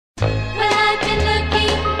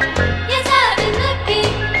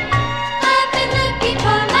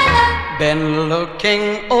been looking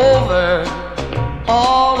over,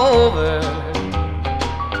 all over,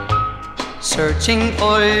 searching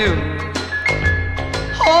for you,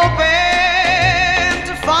 hoping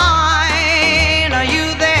to find you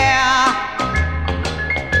there.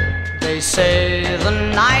 They say the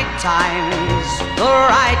night time's the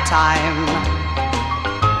right time.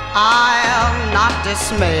 I am not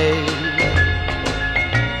dismayed.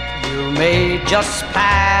 You may just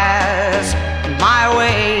pass my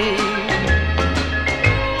way.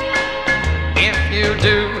 If you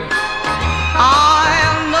do,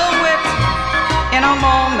 I'll know it in a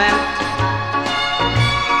moment.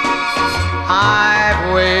 I've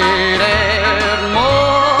waited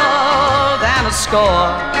more than a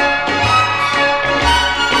score,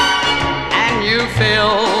 and you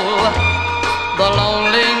fill the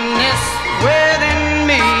loneliness within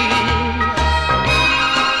me.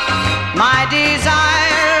 My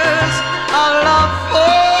desires a love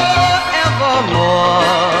forevermore.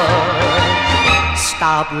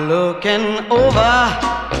 Stop looking over,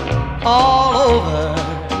 all over.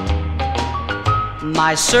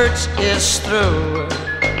 My search is through,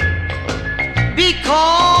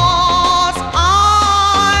 because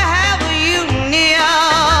I have you near.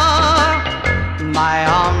 My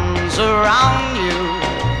arms around you,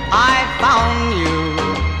 I found you,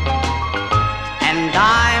 and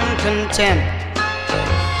I'm content,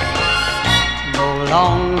 no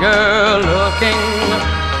longer looking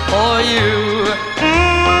for you.